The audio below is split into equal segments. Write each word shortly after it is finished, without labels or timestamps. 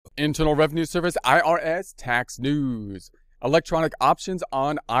Internal Revenue Service IRS tax news. Electronic options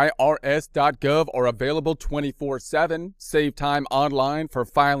on IRS.gov are available 24/7. Save time online for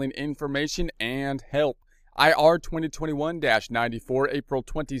filing information and help. IR 2021-94, April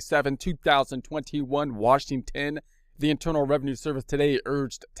 27, 2021, Washington. The Internal Revenue Service today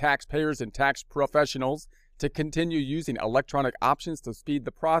urged taxpayers and tax professionals to continue using electronic options to speed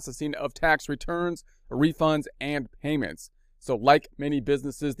the processing of tax returns, refunds, and payments. So like many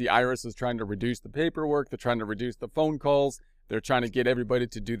businesses, the IRS is trying to reduce the paperwork, they're trying to reduce the phone calls, they're trying to get everybody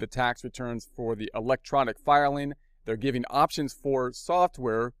to do the tax returns for the electronic filing. They're giving options for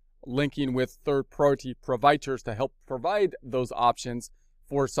software, linking with third-party providers to help provide those options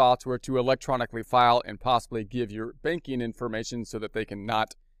for software to electronically file and possibly give your banking information so that they can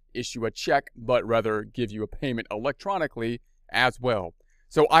not issue a check, but rather give you a payment electronically as well.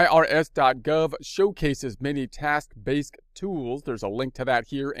 So IRS.gov showcases many task-based tools, there's a link to that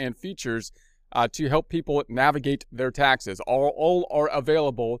here, and features to help people navigate their taxes. All are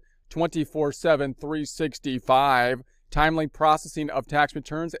available 24/7, 365. Timely processing of tax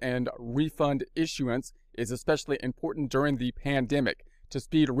returns and refund issuance is especially important during the pandemic. To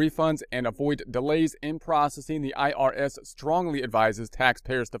speed refunds and avoid delays in processing, the IRS strongly advises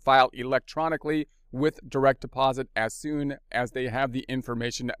taxpayers to file electronically with direct deposit as soon as they have the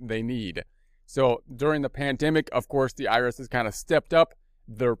information they need. So during the pandemic, of course, the IRS has kind of stepped up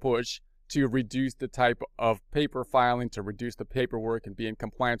their push to reduce the type of paper filing, to reduce the paperwork and be in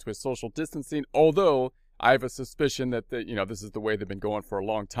compliance with social distancing. Although I have a suspicion that this is the way they've been going for a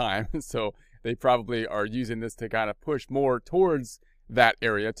long time. So they probably are using this to kind of push more towards that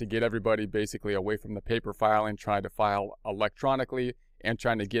area to get everybody basically away from the paper filing, trying to file electronically and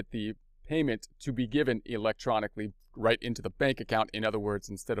trying to get the payment to be given electronically right into the bank account, in other words,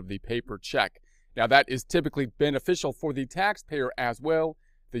 instead of the paper check. Now that is typically beneficial for the taxpayer as well.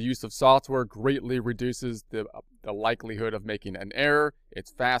 The use of software greatly reduces the likelihood of making an error.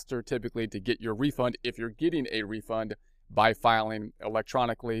 It's faster typically to get your refund if you're getting a refund by filing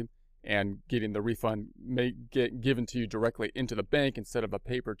electronically and getting the refund given to you directly into the bank instead of a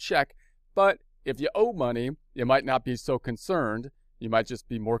paper check. But if you owe money, you might not be so concerned. You might just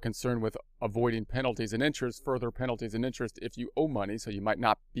be more concerned with avoiding penalties and interest, further penalties and interest if you owe money. So you might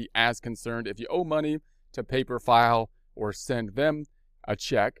not be as concerned if you owe money to paper file or send them a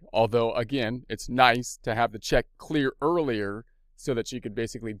check. Although, again, it's nice to have the check clear earlier so that you could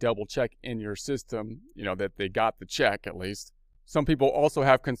basically double check in your system, that they got the check at least. Some people also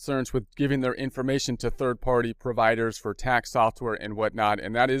have concerns with giving their information to third-party providers for tax software and whatnot,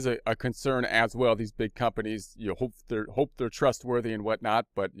 and that is a concern as well. These big companies, hope they're trustworthy and whatnot,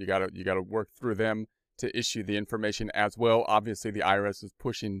 but you gotta work through them to issue the information as well. Obviously, the IRS is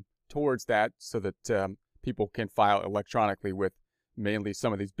pushing towards that so that people can file electronically with mainly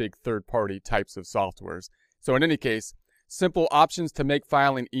some of these big third-party types of softwares. So in any case, simple options to make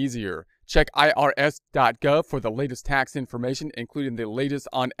filing easier. Check IRS.gov for the latest tax information, including the latest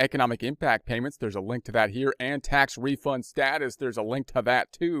on economic impact payments. There's a link to that here. And tax refund status. There's a link to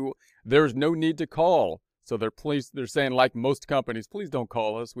that too. There's no need to call. So they're saying, like most companies, please don't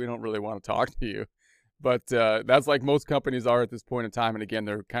call us. We don't really want to talk to you. But that's like most companies are at this point in time. And again,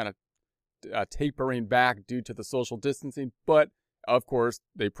 they're kind of tapering back due to the social distancing. But of course,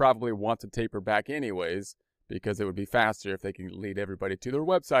 they probably want to taper back anyways, because it would be faster if they can lead everybody to their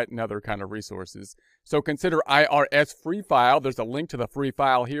website and other kind of resources. So consider IRS Free File. There's a link to the free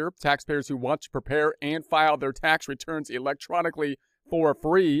file here. Taxpayers who want to prepare and file their tax returns electronically for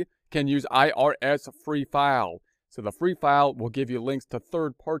free can use IRS Free File. So the free file will give you links to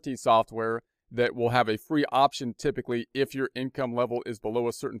third-party software that will have a free option typically if your income level is below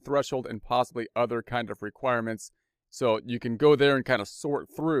a certain threshold and possibly other kind of requirements. So you can go there and kind of sort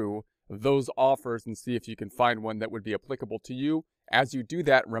through those offers and see if you can find one that would be applicable to you. As you do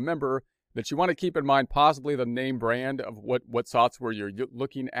that, remember that you want to keep in mind possibly the name brand of what software you're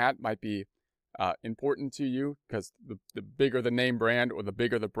looking at might be important to you, because the bigger the name brand or the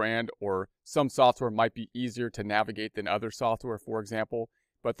bigger the brand, or some software might be easier to navigate than other software, for example.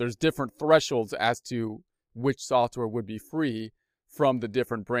 But there's different thresholds as to which software would be free from the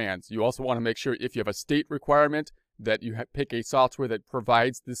different brands. You also want to make sure if you have a state requirement that you pick a software that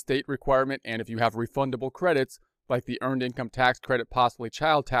provides the state requirement, and if you have refundable credits like the earned income tax credit, possibly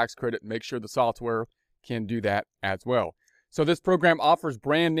child tax credit, make sure the software can do that as well. So this program offers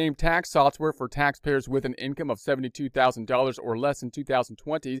brand name tax software for taxpayers with an income of $72,000 or less in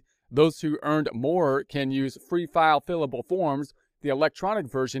 2020. Those who earned more can use free file fillable forms, the electronic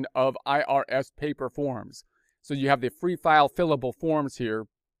version of IRS paper forms. So you have the free file fillable forms here.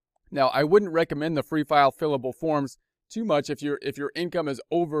 Now, I wouldn't recommend the free file fillable forms too much, if your income is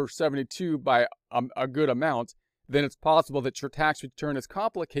over 72 by a good amount, then it's possible that your tax return is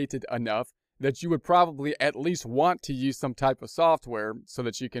complicated enough that you would probably at least want to use some type of software so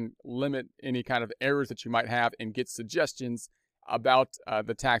that you can limit any kind of errors that you might have and get suggestions about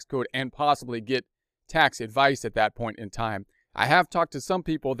the tax code and possibly get tax advice at that point in time. I have talked to some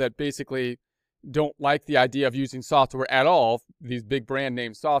people that basically don't like the idea of using software at all, these big brand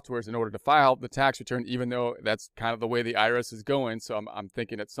name softwares, in order to file the tax return, even though that's kind of the way the IRS is going. So I'm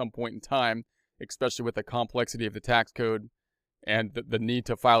thinking at some point in time, especially with the complexity of the tax code and the need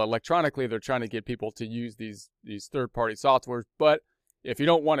to file electronically, they're trying to get people to use these third-party softwares. But if you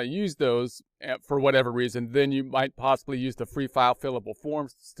don't want to use those for whatever reason, then you might possibly use the free file fillable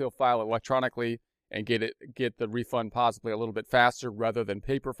forms to still file electronically and get the refund possibly a little bit faster rather than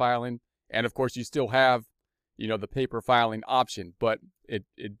paper filing. And of course, you still have, the paper filing option, but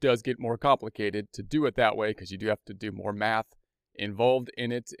it does get more complicated to do it that way because you do have to do more math involved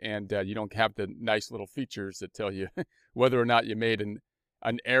in it, and you don't have the nice little features that tell you whether or not you made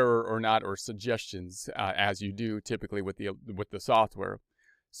an error or not, or suggestions as you do typically with the software.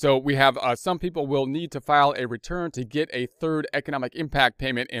 So we have some people will need to file a return to get a third economic impact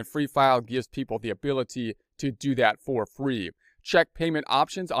payment, and Free File gives people the ability to do that for free. Check payment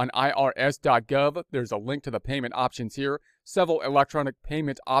options on IRS.gov. There's a link to the payment options here. Several electronic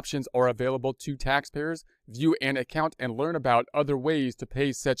payment options are available to taxpayers. View an account and learn about other ways to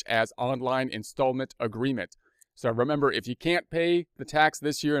pay, such as online installment agreement. So remember, if you can't pay the tax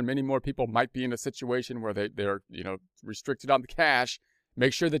this year, and many more people might be in a situation where they're restricted on the cash,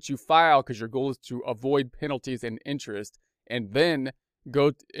 make sure that you file, because your goal is to avoid penalties and interest, and then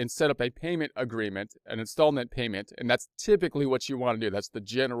go and set up a payment agreement, an installment payment, and that's typically what you want to do. That's the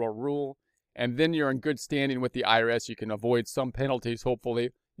general rule. And then you're in good standing with the IRS. You can avoid some penalties,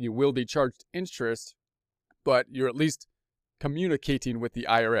 hopefully. You will be charged interest, but you're at least communicating with the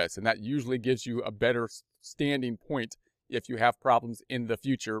IRS, and that usually gives you a better standing point if you have problems in the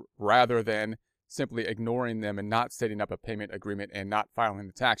future, rather than simply ignoring them and not setting up a payment agreement and not filing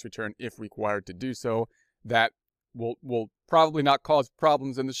the tax return if required to do so. That will probably not cause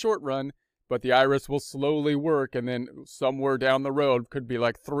problems in the short run, but the IRS will slowly work, and then somewhere down the road, could be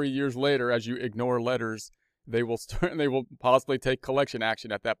like 3 years later, as you ignore letters, they will possibly take collection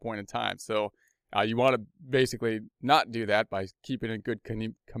action at that point in time. So you want to basically not do that by keeping in good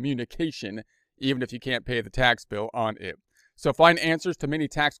communication, even if you can't pay the tax bill on it. So find answers to many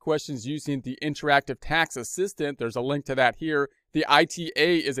tax questions using the Interactive Tax Assistant. There's a link to that here. The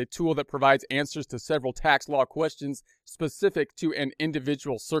ITA is a tool that provides answers to several tax law questions specific to an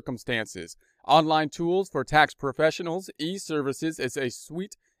individual's circumstances. Online tools for tax professionals. E-Services is a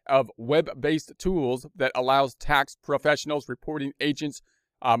suite of web-based tools that allows tax professionals, reporting agents,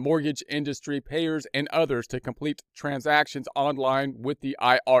 mortgage industry payers, and others to complete transactions online with the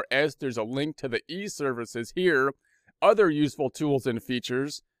IRS. There's a link to the E-Services here. Other useful tools and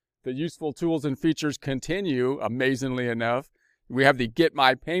features. The useful tools and features continue, amazingly enough. We have the Get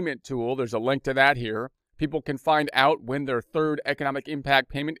My Payment tool. There's a link to that here. People can find out when their third economic impact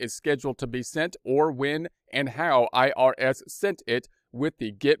payment is scheduled to be sent, or when and how IRS sent it with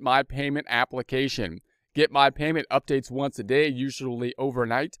the Get My Payment application. Get My Payment updates once a day, usually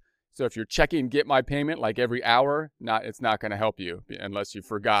overnight. So if you're checking Get My Payment like every hour, it's not going to help you unless you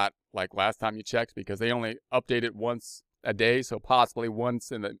forgot like last time you checked, because they only update it once a day. So possibly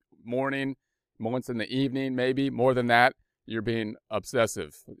once in the morning, once in the evening, maybe. More than that, you're being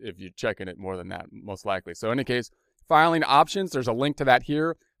obsessive if you're checking it more than that, most likely. So in any case, filing options, there's a link to that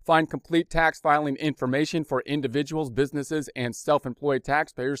here. Find complete tax filing information for individuals, businesses, and self-employed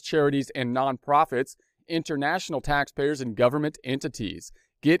taxpayers, charities and nonprofits, international taxpayers, and government entities.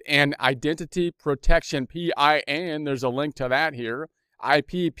 Get an identity protection PIN. There's a link to that here.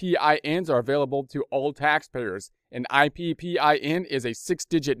 IPPINs are available to all taxpayers. An IPPIN is a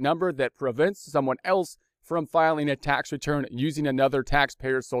 6-digit number that prevents someone else from filing a tax return using another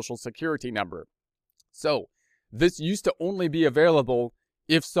taxpayer's social security number. So this used to only be available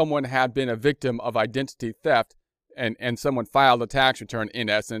if someone had been a victim of identity theft and someone filed a tax return, in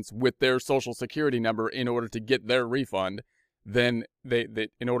essence, with their social security number in order to get their refund. Then they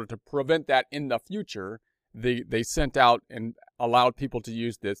in order to prevent that in the future, they sent out and allowed people to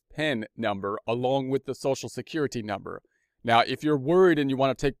use this PIN number along with the social security number. Now, if you're worried and you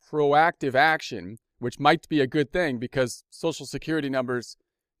want to take proactive action, which might be a good thing, because social security numbers,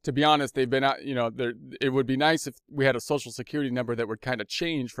 to be honest, they've been out, it would be nice if we had a social security number that would kind of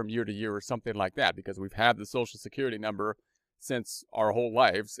change from year to year or something like that, because we've had the social security number since our whole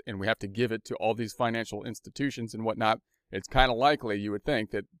lives, and we have to give it to all these financial institutions and whatnot. It's kind of likely, you would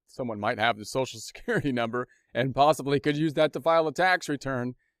think, that someone might have the social security number and possibly could use that to file a tax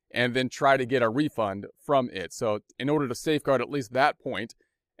return and then try to get a refund from it. So in order to safeguard at least that point,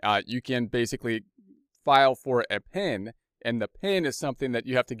 you can basically file for a PIN, and the PIN is something that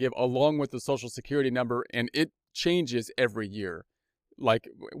you have to give along with the Social Security number, and it changes every year,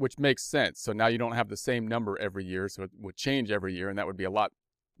 which makes sense. So now you don't have the same number every year, so it would change every year, and that would be a lot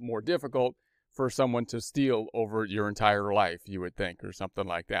more difficult for someone to steal over your entire life, you would think, or something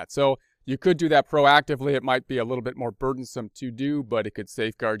like that. So you could do that proactively. It might be a little bit more burdensome to do, but it could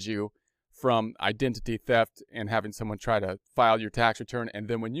safeguard you from identity theft and having someone try to file your tax return. And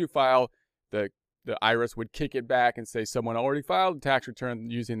then when you file, the IRS would kick it back and say someone already filed a tax return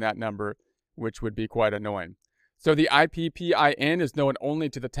using that number, which would be quite annoying. So the IPPIN is known only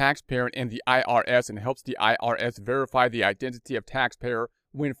to the taxpayer and the IRS, and helps the IRS verify the identity of taxpayer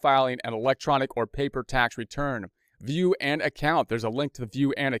when filing an electronic or paper tax return. View and account. There's a link to the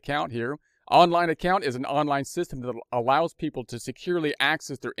view and account here. Online account is an online system that allows people to securely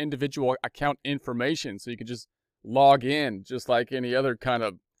access their individual account information. So you can just log in just like any other kind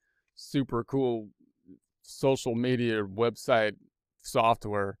of super cool social media website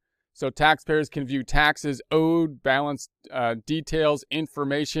software. So taxpayers can view taxes owed, balance details,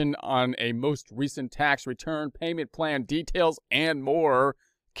 information on a most recent tax return, payment plan details, and more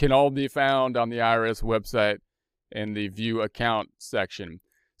can all be found on the IRS website in the View Account section.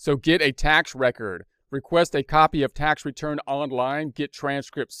 So get a tax record. Request a copy of tax return online. Get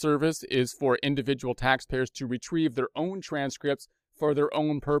transcript service is for individual taxpayers to retrieve their own transcripts for their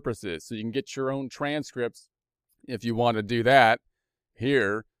own purposes. So you can get your own transcripts if you want to do that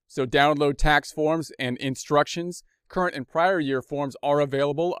here. So download tax forms and instructions. Current and prior year forms are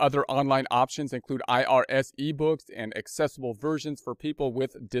available. Other online options include IRS ebooks and accessible versions for people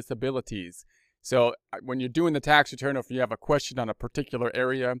with disabilities. So when you're doing the tax return, if you have a question on a particular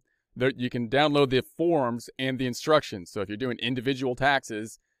area, you can download the forms and the instructions. So if you're doing individual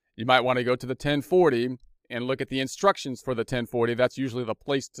taxes, you might want to go to the 1040 and look at the instructions for the 1040. That's usually the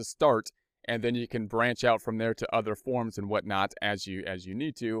place to start. And then you can branch out from there to other forms and whatnot as you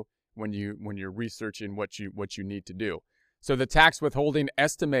need to when you're researching what you need to do. So the tax withholding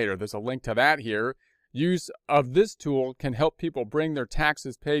estimator, there's a link to that here. Use of this tool can help people bring their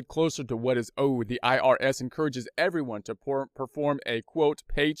taxes paid closer to what is owed. The IRS encourages everyone to perform a, quote,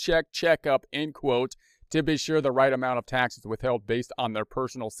 paycheck checkup, end quote, to be sure the right amount of tax is withheld based on their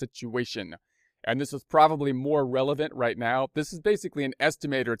personal situation. And this is probably more relevant right now. This is basically an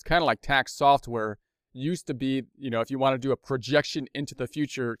estimator. It's kind of like tax software. Used to be, if you want to do a projection into the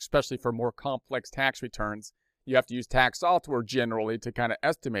future, especially for more complex tax returns, you have to use tax software generally to kind of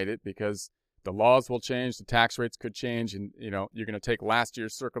estimate it, because the laws will change, the tax rates could change, and you're going to take last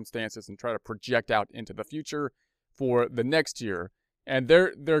year's circumstances and try to project out into the future for the next year. And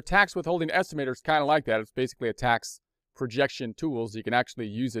their tax withholding estimator is kind of like that. It's basically a tax projection tool, so you can actually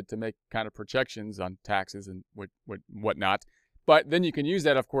use it to make kind of projections on taxes and whatnot. But then you can use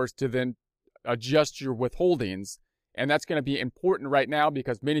that, of course, to then adjust your withholdings, and that's going to be important right now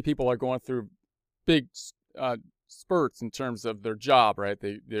because many people are going through big spurts in terms of their job, right?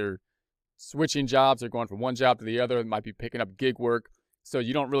 They're switching jobs. They're going from one job to the other. They might be picking up gig work. So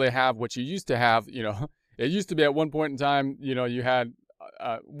you don't really have what you used to have. It used to be at one point in time, you had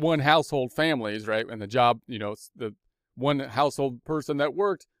one household families, right? And the job, the one household person that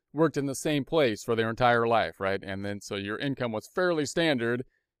worked in the same place for their entire life, right? And then so your income was fairly standard,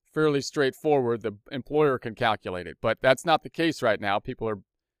 fairly straightforward. The employer can calculate it. But that's not the case right now. People are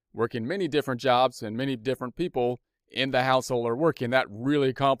working many different jobs, and many different people in the household are working. That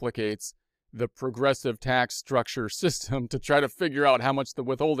really complicates the progressive tax structure system to try to figure out how much the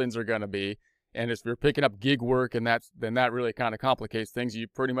withholdings are going to be. And if you're picking up gig work, and then that really kind of complicates things. You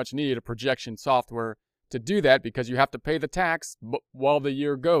pretty much need a projection software to do that, because you have to pay the tax while the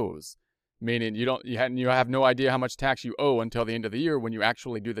year goes. Meaning you have no idea how much tax you owe until the end of the year when you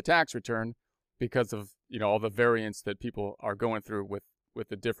actually do the tax return, because of all the variance that people are going through with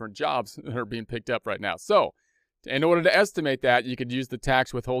the different jobs that are being picked up right now. So in order to estimate that, you could use the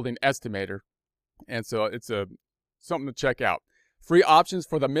tax withholding estimator. And so it's something to check out. Free options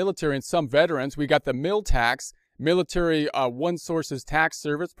for the military and some veterans. We got the MilTax. Military One Source's tax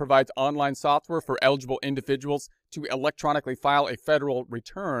service provides online software for eligible individuals to electronically file a federal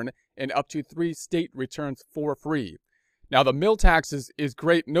return and up to 3 state returns for free. Now, the MilTax is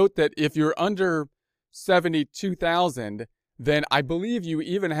great. Note that if you're under 72,000, then I believe you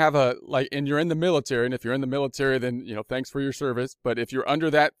even have and you're in the military. And if you're in the military, then, thanks for your service. But if you're under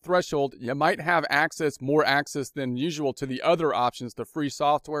that threshold, you might have more access than usual to the other options, the free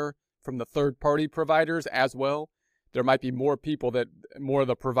software from the third-party providers as well. There might be more of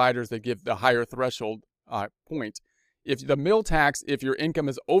the providers that give the higher threshold point. If the mill tax, if your income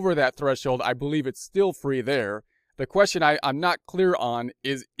is over that threshold, I believe it's still free there. The question I'm not clear on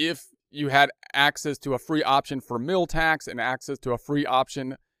is if you had access to a free option for mill tax and access to a free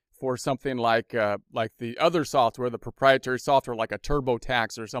option for something like the other software, the proprietary software, like a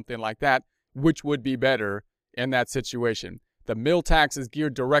TurboTax or something like that, which would be better in that situation. The mill tax is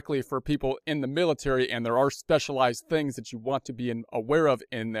geared directly for people in the military, and there are specialized things that you want to be aware of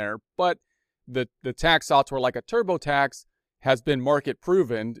in there. But the tax software like a TurboTax has been market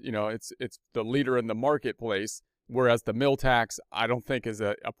proven. You know, it's the leader in the marketplace. Whereas the mill tax, I don't think is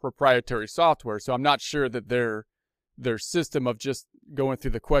a proprietary software. So I'm not sure that their system of just going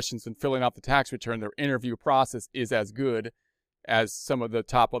through the questions and filling out the tax return, their interview process is as good as some of the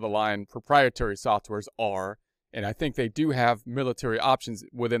top of the line proprietary softwares are. And I think they do have military options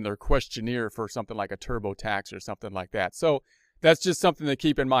within their questionnaire for something like a TurboTax or something like that. So that's just something to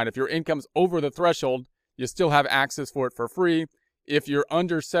keep in mind. If your income's over the threshold, you still have access for it for free. If you're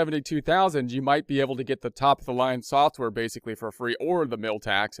under 72,000, you might be able to get the top of the line software basically for free, or the mill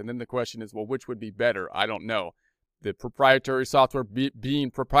tax. And then the question is, well, which would be better? I don't know. The proprietary software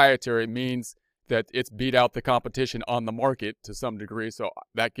being proprietary means that it's beat out the competition on the market to some degree. So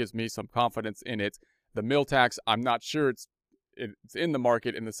that gives me some confidence in it. The mill tax, I'm not sure it's in the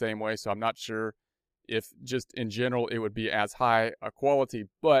market in the same way. So I'm not sure if just in general it would be as high a quality,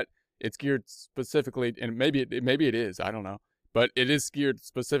 but it's geared specifically, and maybe it is, I don't know. But it is geared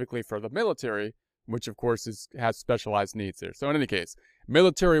specifically for the military, which of course has specialized needs there. So in any case,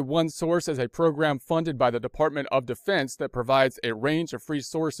 Military One Source is a program funded by the Department of Defense that provides a range of free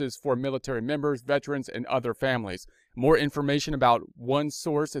sources for military members, veterans, and other families. More information about One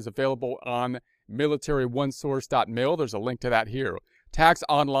Source is available on militaryonesource.mil. There's a link to that here. Tax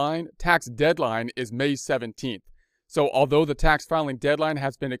deadline is May 17th. So although the tax filing deadline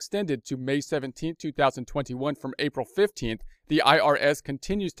has been extended to May 17, 2021 from April 15th, the IRS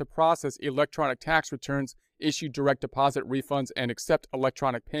continues to process electronic tax returns, issue direct deposit refunds, and accept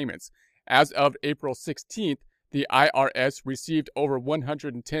electronic payments. As of April 16th, the IRS received over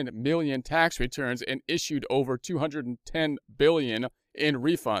 110 million tax returns and issued over 210 billion in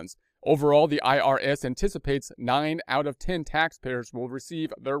refunds. Overall, the IRS anticipates 9 out of 10 taxpayers will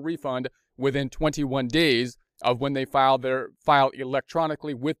receive their refund within 21 days of when they file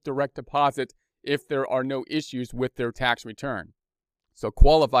electronically with direct deposit if there are no issues with their tax return. So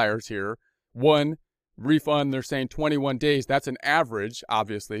qualifiers here: 1, refund, they're saying 21 days. That's an average,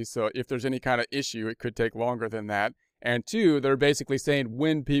 obviously. So if there's any kind of issue, it could take longer than that. And 2, they're basically saying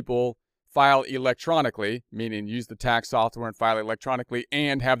when people file electronically, meaning use the tax software and file electronically,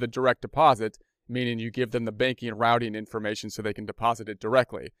 and have the direct deposit, meaning you give them the banking and routing information so they can deposit it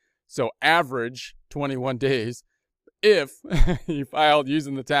directly. So average 21 days if you filed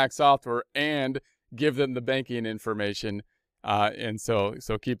using the tax software and give them the banking information. And so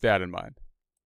keep that in mind.